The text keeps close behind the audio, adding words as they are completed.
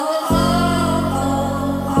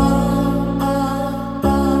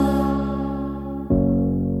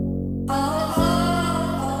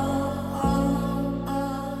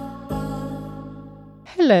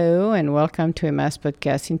welcome to Emma's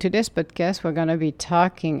podcast. In today's podcast, we're going to be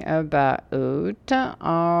talking about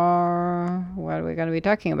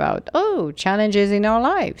challenges in our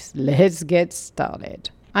lives. Let's get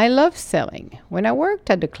started. I love selling. When I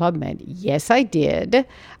worked at the Club Med, yes, I did.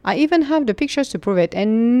 I even have the pictures to prove it,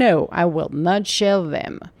 and no, I will not share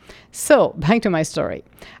them. So, back to my story.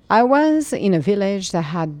 I was in a village that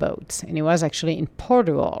had boats, and it was actually in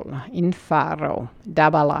Portugal, in Faro,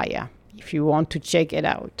 da Baleia, if you want to check it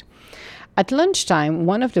out. At lunchtime,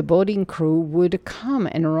 one of the boating crew would come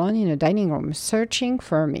and run in a dining room searching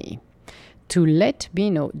for me to let me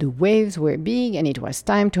know the waves were big and it was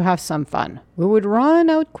time to have some fun. We would run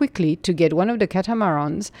out quickly to get one of the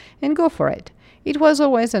catamarans and go for it. It was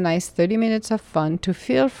always a nice 30 minutes of fun to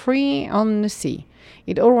feel free on the sea.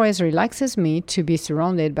 It always relaxes me to be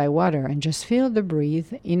surrounded by water and just feel the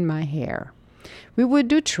breeze in my hair. We would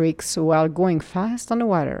do tricks while going fast on the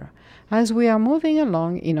water. As we are moving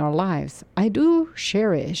along in our lives, I do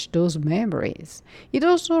cherish those memories. It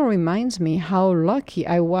also reminds me how lucky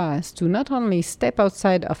I was to not only step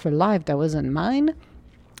outside of a life that wasn't mine,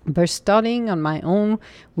 but starting on my own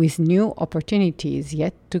with new opportunities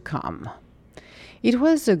yet to come. It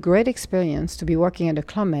was a great experience to be working at the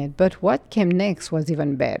Club Med, but what came next was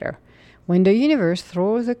even better. When the universe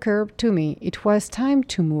throws a curve to me, it was time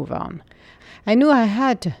to move on. I knew I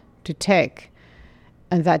had to take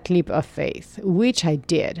that leap of faith, which I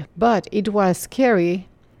did, but it was scary,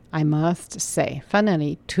 I must say,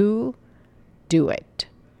 finally, to do it.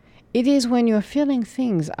 It is when you're feeling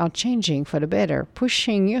things are changing for the better,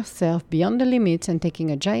 pushing yourself beyond the limits and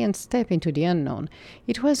taking a giant step into the unknown.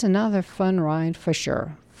 It was another fun ride for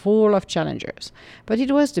sure, full of challenges, but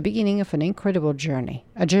it was the beginning of an incredible journey,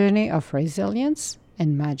 a journey of resilience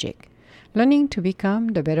and magic, learning to become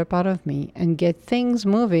the better part of me and get things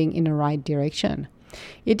moving in the right direction.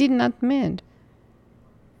 It did not mean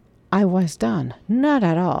I was done. Not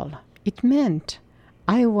at all. It meant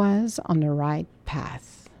I was on the right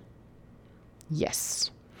path. Yes.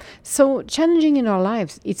 So challenging in our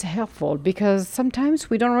lives, it's helpful because sometimes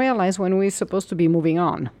we don't realize when we're supposed to be moving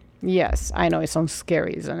on. Yes, I know it sounds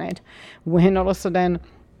scary, isn't it? When all of a sudden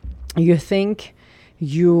you think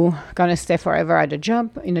you're going to stay forever at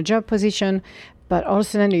in a job position, but all of a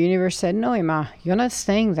sudden the universe said, no, Emma, you're not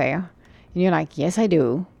staying there. And you're like, yes, I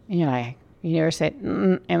do. And you're like, universe said,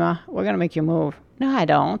 Emma, we're going to make you move. No, I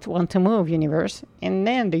don't want to move, universe. And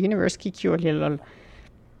then the universe give you a little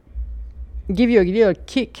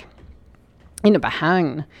kick in the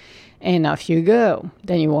behind. And off you go.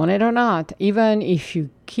 Then you want it or not. Even if you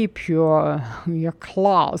keep your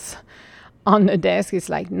claws on the desk, it's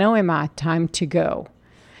like, no, Emma, time to go.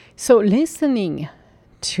 So listening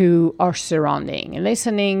to our surrounding,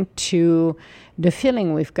 listening to the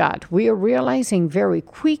feeling we've got, we are realizing very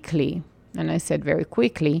quickly, and I said very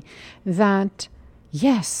quickly, that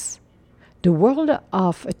yes, the world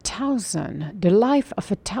of 1,000, the life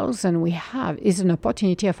of 1,000 we have is an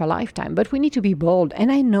opportunity of a lifetime, but we need to be bold.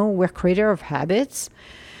 And I know we're creator of habits.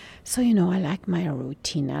 So, I like my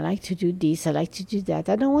routine. I like to do this. I like to do that.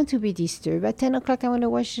 I don't want to be disturbed. At 10 o'clock, I want to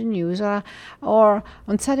watch the news. Or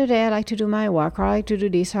on Saturday, I like to do my work. Or I like to do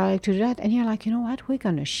this. Or I like to do that. And you're like, you know what? We're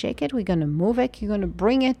going to shake it. We're going to move it. You're going to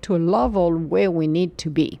bring it to a level where we need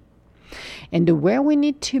to be. And the where we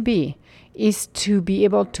need to be is to be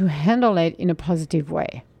able to handle it in a positive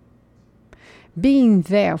way. Being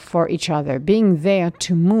there for each other. Being there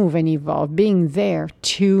to move and evolve. Being there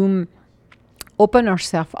to open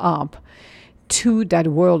ourselves up to that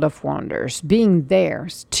world of wonders, being there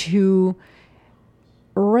to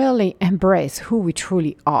really embrace who we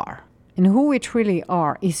truly are. And who we truly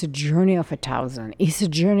are is a journey of 1,000. It's a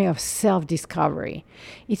journey of self-discovery.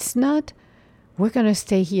 It's not, we're going to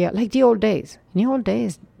stay here like the old days. In the old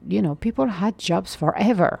days, people had jobs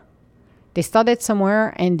forever. They started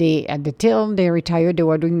somewhere and until they retired, they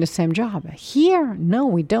were doing the same job. Here, no,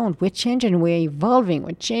 we don't. We're changing, we're evolving,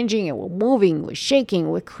 we're changing, and we're moving, we're shaking,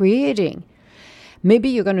 we're creating. Maybe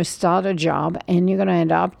you're going to start a job and you're going to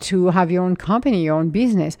end up to have your own company, your own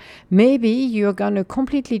business. Maybe you're going to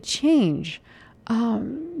completely change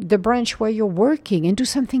the branch where you're working and do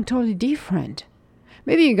something totally different.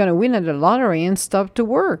 Maybe you're going to win at the lottery and stop to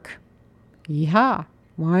work. Yeah,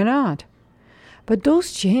 why not? But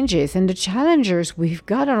those changes and the challenges we've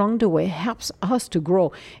got along the way helps us to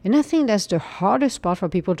grow. And I think that's the hardest part for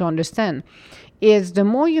people to understand is the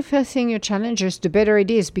more you're facing your challenges, the better it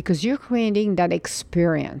is because you're creating that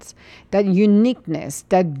experience, that uniqueness,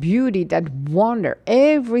 that beauty, that wonder,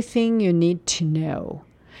 everything you need to know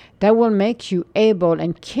that will make you able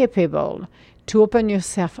and capable to open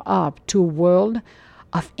yourself up to a world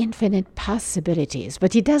of infinite possibilities.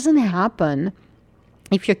 But it doesn't happen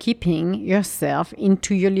if you're keeping yourself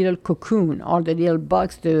into your little cocoon or the little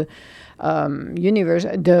box the universe,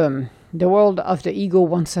 the world of the ego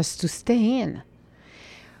wants us to stay in.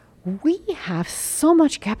 We have so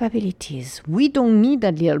much capabilities. We don't need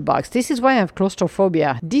that little box. This is why I have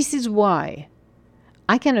claustrophobia. This is why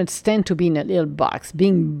I cannot stand to be in a little box,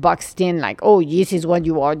 being boxed in like, oh, this is what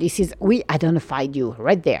you are. We identified you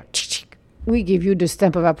right there. We give you the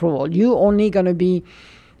stamp of approval. You only going to be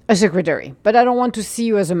a secretary, but I don't want to see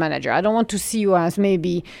you as a manager. I don't want to see you as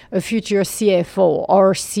maybe a future CFO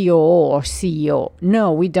or COO or CEO.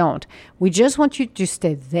 No, we don't. We just want you to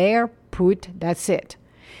stay there, put, that's it.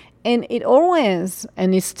 And it always,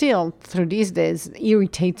 and it still, through these days,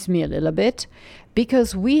 irritates me a little bit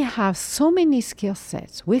because we have so many skill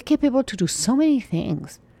sets. We're capable to do so many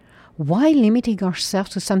things. Why limiting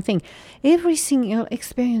ourselves to something? Every single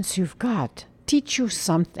experience you've got teach you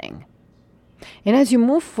something. And as you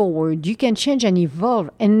move forward, you can change and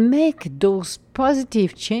evolve and make those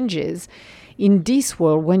positive changes in this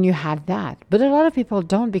world when you have that. But a lot of people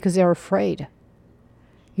don't because they're afraid.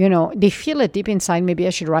 You know, they feel it deep inside. Maybe I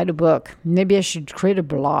should write a book. Maybe I should create a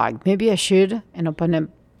blog. Maybe I should, and open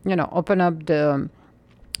up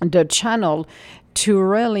the channel to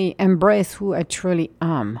really embrace who I truly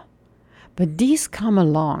am. But these come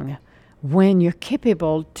along when you're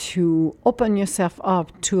capable to open yourself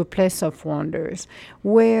up to a place of wonders,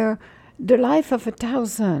 where the life of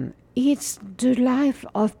 1,000, it's the life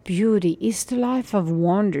of beauty, it's the life of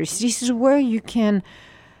wonders. This is where you can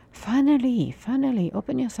finally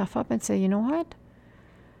open yourself up and say, you know what?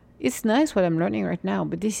 It's nice what I'm learning right now,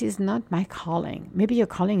 but this is not my calling. Maybe your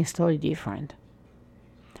calling is totally different.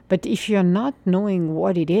 But if you're not knowing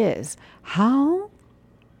what it is, how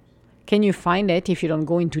can you find it if you don't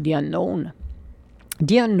go into the unknown?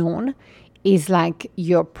 The unknown is like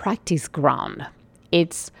your practice ground.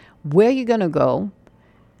 It's where you're going to go,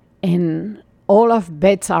 and all of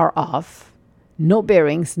bets are off. No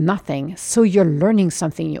bearings, nothing. So you're learning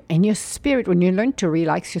something new. And your spirit, when you learn to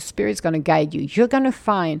relax, your spirit's going to guide you. You're going to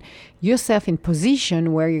find yourself in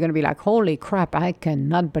position where you're going to be like, holy crap, I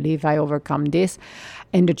cannot believe I overcome this.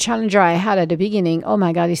 And the challenger I had at the beginning, oh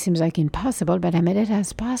my God, it seems like impossible, but I made it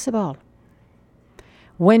as possible.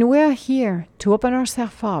 When we're here to open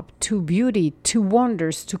ourselves up to beauty, to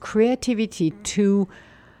wonders, to creativity, to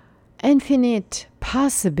infinite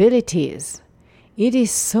possibilities, it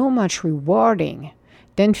is so much rewarding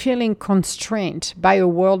than feeling constrained by a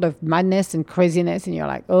world of madness and craziness. And you're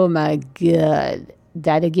like, oh my God,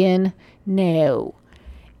 that again? No.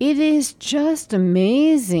 It is just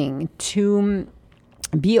amazing to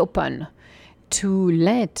be open, to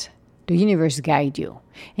let the universe guide you.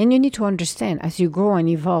 And you need to understand as you grow and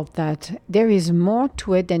evolve that there is more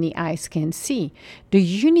to it than the eyes can see. The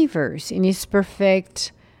universe in its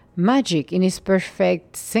perfect magic, in its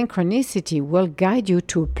perfect synchronicity, will guide you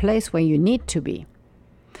to a place where you need to be.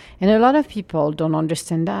 And a lot of people don't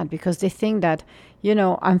understand that because they think that,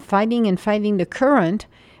 I'm fighting the current,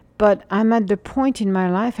 but I'm at the point in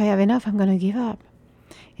my life I have enough, I'm going to give up.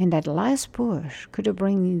 And that last push could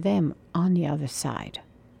bring them on the other side.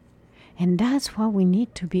 And that's what we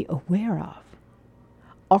need to be aware of.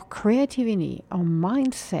 Our creativity, our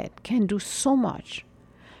mindset can do so much,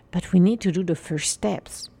 but we need to do the first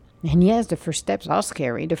steps. And yes, the first steps are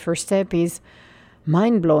scary. The first step is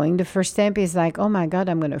mind-blowing. The first step is like, oh my God,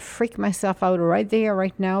 I'm going to freak myself out right there,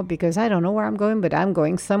 right now, because I don't know where I'm going, but I'm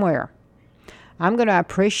going somewhere. I'm going to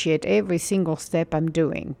appreciate every single step I'm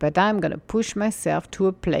doing, but I'm going to push myself to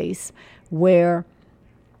a place where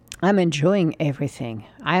I'm enjoying everything.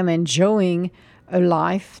 I'm enjoying a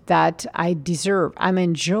life that I deserve. I'm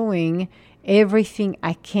enjoying everything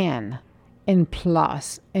I can, and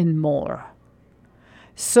plus and more.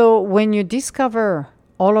 So when you discover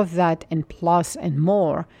all of that and plus and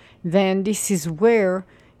more, then this is where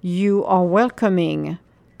you are welcoming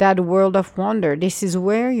that world of wonder. This is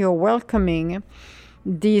where you're welcoming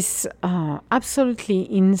this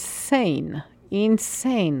absolutely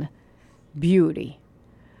insane beauty.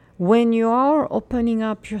 When you are opening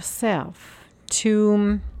up yourself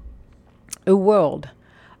to a world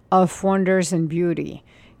of wonders and beauty,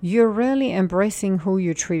 you're really embracing who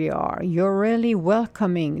you truly are. You're really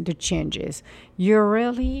welcoming the changes. You're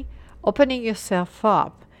really opening yourself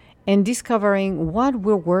up and discovering what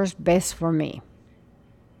will work best for me.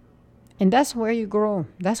 And that's where you grow.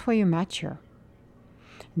 That's where you mature.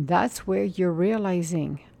 That's where you're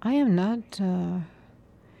realizing, I am not I'm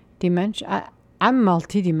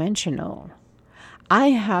multidimensional. I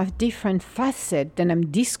have different facets that I'm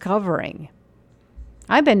discovering.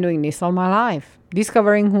 I've been doing this all my life,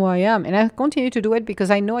 discovering who I am. And I continue to do it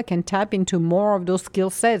because I know I can tap into more of those skill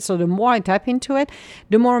sets. So the more I tap into it,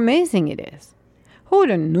 the more amazing it is. Who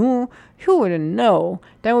wouldn't know? Who wouldn't know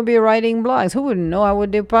that I would be writing blogs? Who wouldn't know I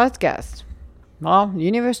would do podcasts? Well, the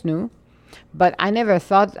universe knew. But I never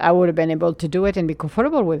thought I would have been able to do it and be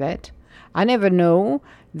comfortable with it. I never know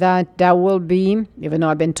that will be, even though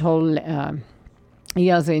I've been told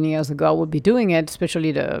years and years ago I would be doing it,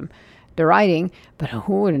 especially the writing, but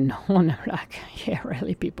who would have known? I'm like, yeah,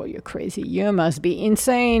 really, people, you're crazy. You must be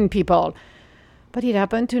insane, people. But it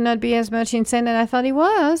happened to not be as much insane as I thought it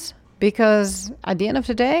was, because at the end of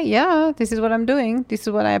the day, yeah, this is what I'm doing. This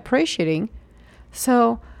is what I'm appreciating.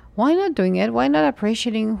 So why not doing it? Why not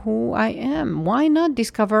appreciating who I am? Why not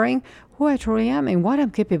discovering who I truly am and what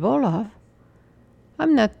I'm capable of?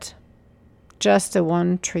 I'm not just a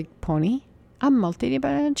one-trick pony. I'm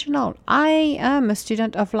multidimensional. I am a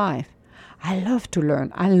student of life. I love to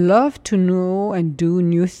learn. I love to know and do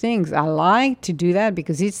new things. I like to do that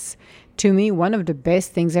because it's, to me, one of the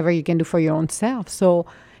best things ever you can do for your own self. So,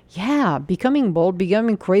 yeah, becoming bold,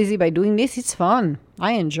 becoming crazy by doing this, it's fun.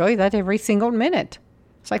 I enjoy that every single minute.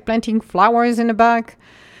 It's like planting flowers in the back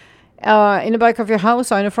of your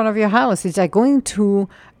house or in the front of your house. It's like going to,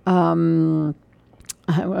 I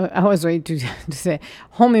was ready to say,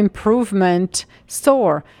 home improvement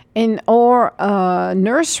store or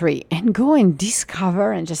nursery, and go and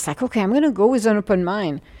discover and just like, okay, I'm going to go with an open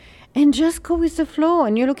mind and just go with the flow.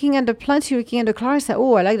 And you're looking at the plants, you're looking at the colors, say,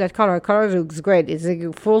 oh, I like that color. Color looks great. It's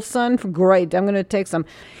a full sun, great. I'm going to take some.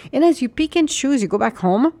 And as you pick and choose, you go back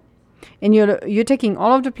home and you're taking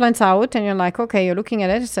all of the plants out and you're like, okay, you're looking at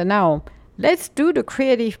it. So now let's do the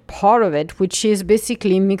creative part of it, which is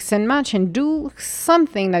basically mix and match and do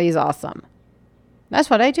something that is awesome. That's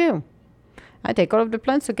what I do. I take all of the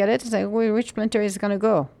plants, look at it, and say, which planter is going to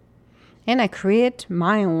go? And I create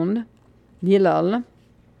my own little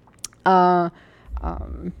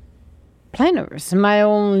planners, my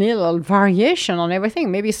own little variation on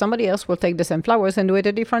everything. Maybe somebody else will take the same flowers and do it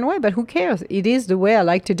a different way, but who cares? It is the way I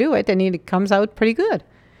like to do it, and it comes out pretty good.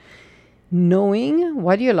 Knowing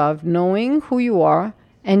what you love, knowing who you are,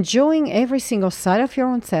 enjoying every single side of your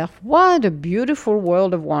own self. What a beautiful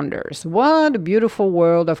world of wonders. What a beautiful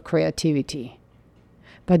world of creativity.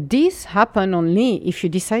 But this happens only if you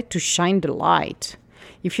decide to shine the light,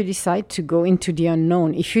 if you decide to go into the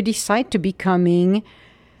unknown, if you decide to becoming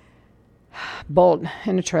bold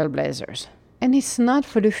and the trailblazers. And it's not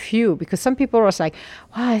for the few, because some people are like,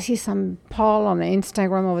 wow, I see some Paul on the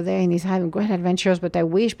Instagram over there and he's having great adventures, but I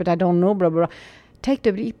wish, but I don't know, blah, blah, blah. Take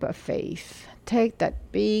the leap of faith. Take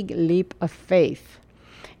that big leap of faith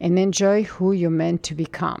and enjoy who you're meant to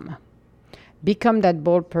become. Become that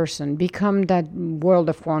bold person. Become that world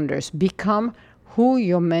of wonders. Become who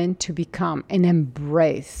you're meant to become and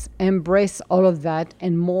embrace. Embrace all of that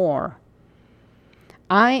and more.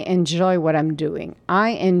 I enjoy what I'm doing. I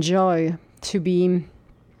enjoy to be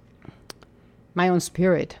my own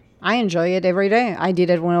spirit. I enjoy it every day. I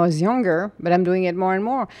did it when I was younger, but I'm doing it more and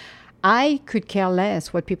more. I could care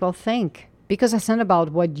less what people think, because it's not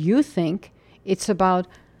about what you think. It's about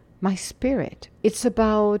my spirit. It's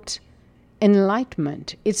about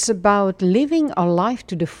enlightenment. It's about living our life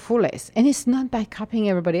to the fullest. And it's not by copying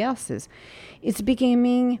everybody else's. It's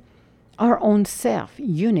becoming our own self,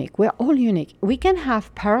 unique. We're all unique. We can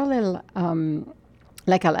have parallel,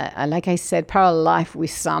 like I said, parallel life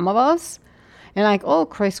with some of us, and like all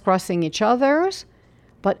crisscrossing each other's,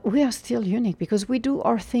 but we are still unique because we do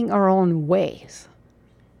our thing our own ways.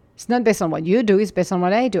 It's not based on what you do, it's based on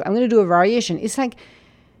what I do. I'm going to do a variation. It's like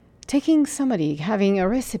taking somebody, having a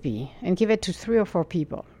recipe, and give it to 3 or 4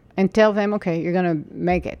 people, and tell them, okay, you're going to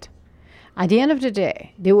make it. At the end of the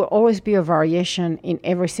day, there will always be a variation in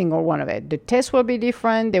every single one of it. The taste will be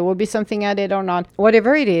different, there will be something added or not.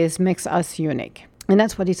 Whatever it is makes us unique. And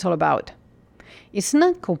that's what it's all about. It's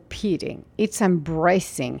not competing, it's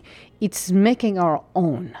embracing, it's making our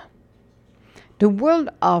own. The world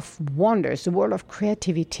of wonders, the world of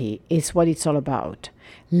creativity is what it's all about.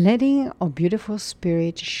 Letting our beautiful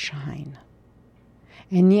spirit shine.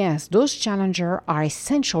 And yes, those challenges are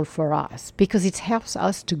essential for us because it helps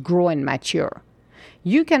us to grow and mature.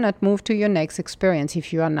 You cannot move to your next experience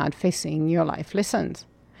if you are not facing your life lessons.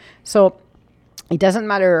 So it doesn't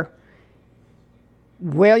matter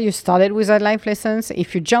where you started with that life lessons.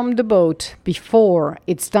 If you jump the boat before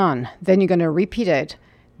it's done, then you're going to repeat it.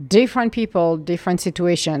 Different people, different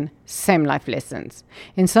situation, same life lessons.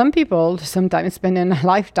 And some people sometimes spend a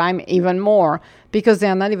lifetime even more because they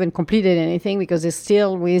are not even completed anything because they're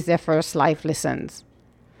still with their first life lessons.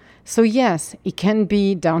 So yes, it can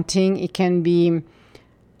be daunting. It can be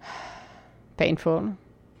painful,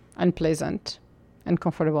 unpleasant,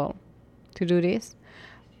 uncomfortable to do this,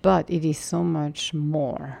 but it is so much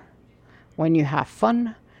more when you have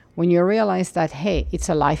fun, when you realize that, hey, it's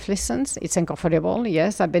a life lesson, it's uncomfortable.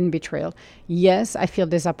 Yes, I've been betrayed. Yes, I feel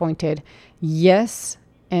disappointed. Yes,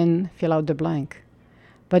 and fill out the blank.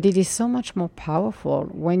 But it is so much more powerful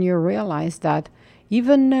when you realize that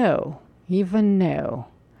even though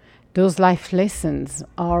those life lessons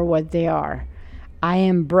are what they are, I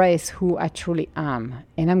embrace who I truly am.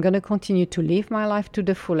 And I'm going to continue to live my life to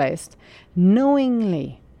the fullest,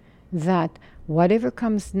 knowingly that whatever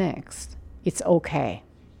comes next, it's okay.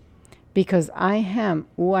 Because I am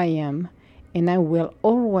who I am, and I will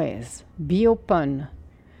always be open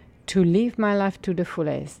to live my life to the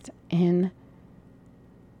fullest and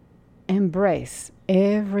embrace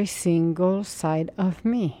every single side of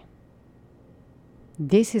me.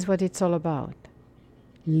 This is what it's all about.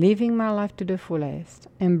 Living my life to the fullest,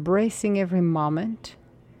 embracing every moment,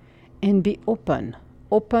 and be open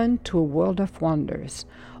to a world of wonders,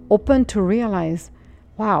 open to realize,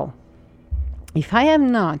 wow, if I have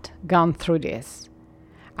not gone through this,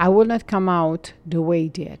 I will not come out the way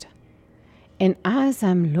it did. And as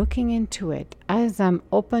I'm looking into it, as I'm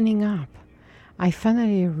opening up, I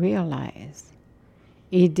finally realize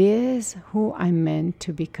it is who I'm meant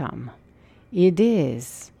to become. It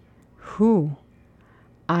is who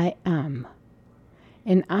I am.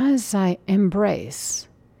 And as I embrace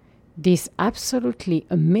this absolutely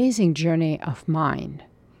amazing journey of mine,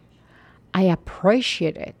 I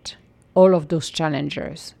appreciate it, all of those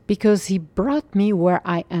challenges, because he brought me where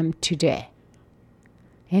I am today.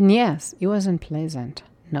 And yes, it wasn't pleasant.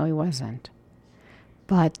 No, it wasn't.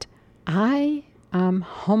 But I am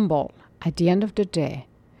humble at the end of the day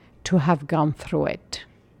to have gone through it.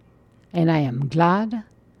 And I am glad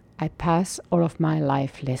I passed all of my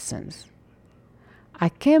life lessons. I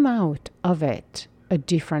came out of it a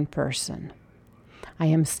different person. I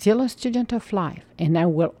am still a student of life, and I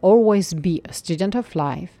will always be a student of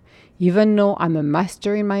life. Even though I'm a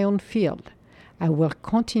master in my own field, I will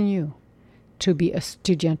continue to be a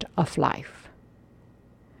student of life.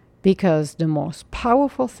 Because the most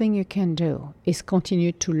powerful thing you can do is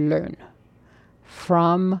continue to learn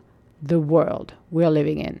from the world we're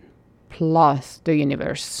living in, plus the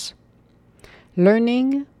universe.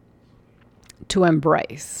 Learning to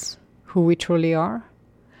embrace who we truly are,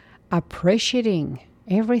 appreciating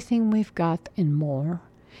everything we've got and more,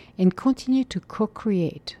 and continue to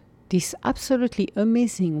co-create this absolutely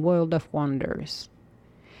amazing world of wonders,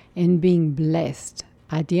 and being blessed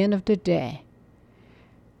at the end of the day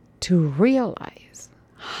to realize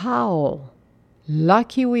how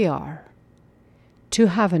lucky we are to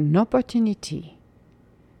have an opportunity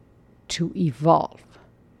to evolve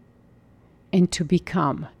and to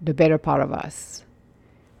become the better part of us,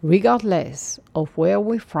 regardless of where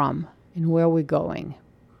we're from and where we're going.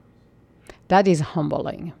 That is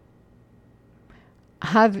humbling.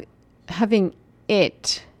 Having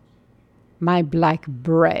ate my black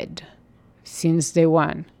bread since day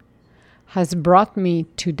one has brought me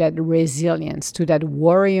to that resilience, to that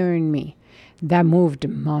warrior in me that moved the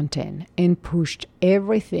mountain and pushed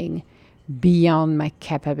everything beyond my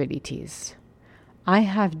capabilities. I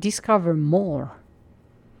have discovered more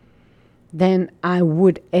than I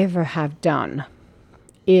would ever have done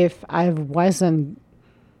if I wasn't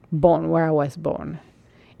born where I was born.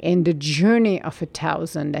 And the journey of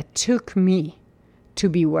 1,000 that took me to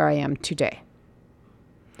be where I am today.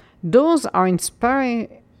 Those are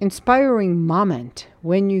inspiring moments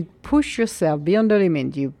when you push yourself beyond the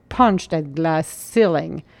limit, you punch that glass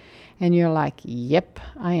ceiling, and you're like, yep,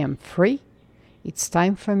 I am free. It's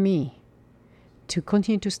time for me to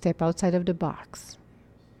continue to step outside of the box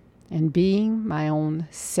and being my own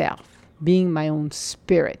self, being my own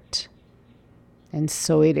spirit. And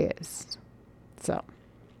so it is. So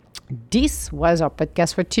this was our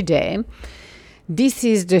podcast for today. This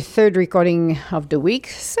is the third recording of the week.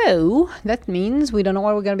 So that means we don't know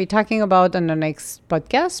what we're going to be talking about on the next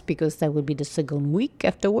podcast, because that will be the second week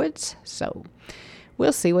afterwards. So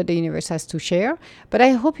we'll see what the universe has to share. But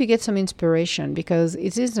I hope you get some inspiration, because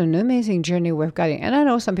it is an amazing journey we've got. And I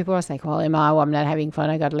know some people are like, well, Emma, I'm not having fun.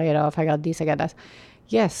 I got laid off. I got this, I got that.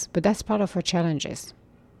 Yes, but that's part of our challenges.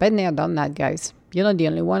 Been there, done that, guys. You're not the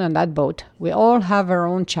only one on that boat. We all have our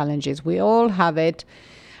own challenges. We all have it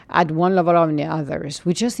at one level or the others.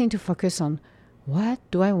 We just need to focus on, what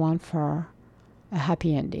do I want for a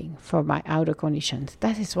happy ending, for my outer conditions.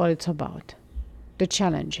 That is what it's about. The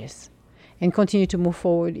challenges. And continue to move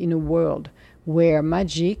forward in a world where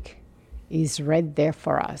magic is right there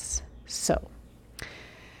for us. So,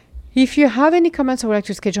 If you have any comments or would like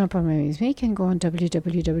to schedule an appointment with me, you can go on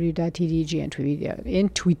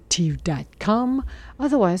www.tdgintuitive.com.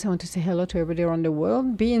 Otherwise, I want to say hello to everybody around the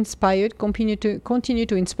world. Be inspired, continue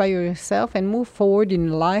to inspire yourself, and move forward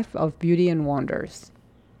in life of beauty and wonders.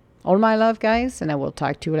 All my love, guys, and I will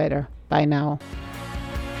talk to you later. Bye now.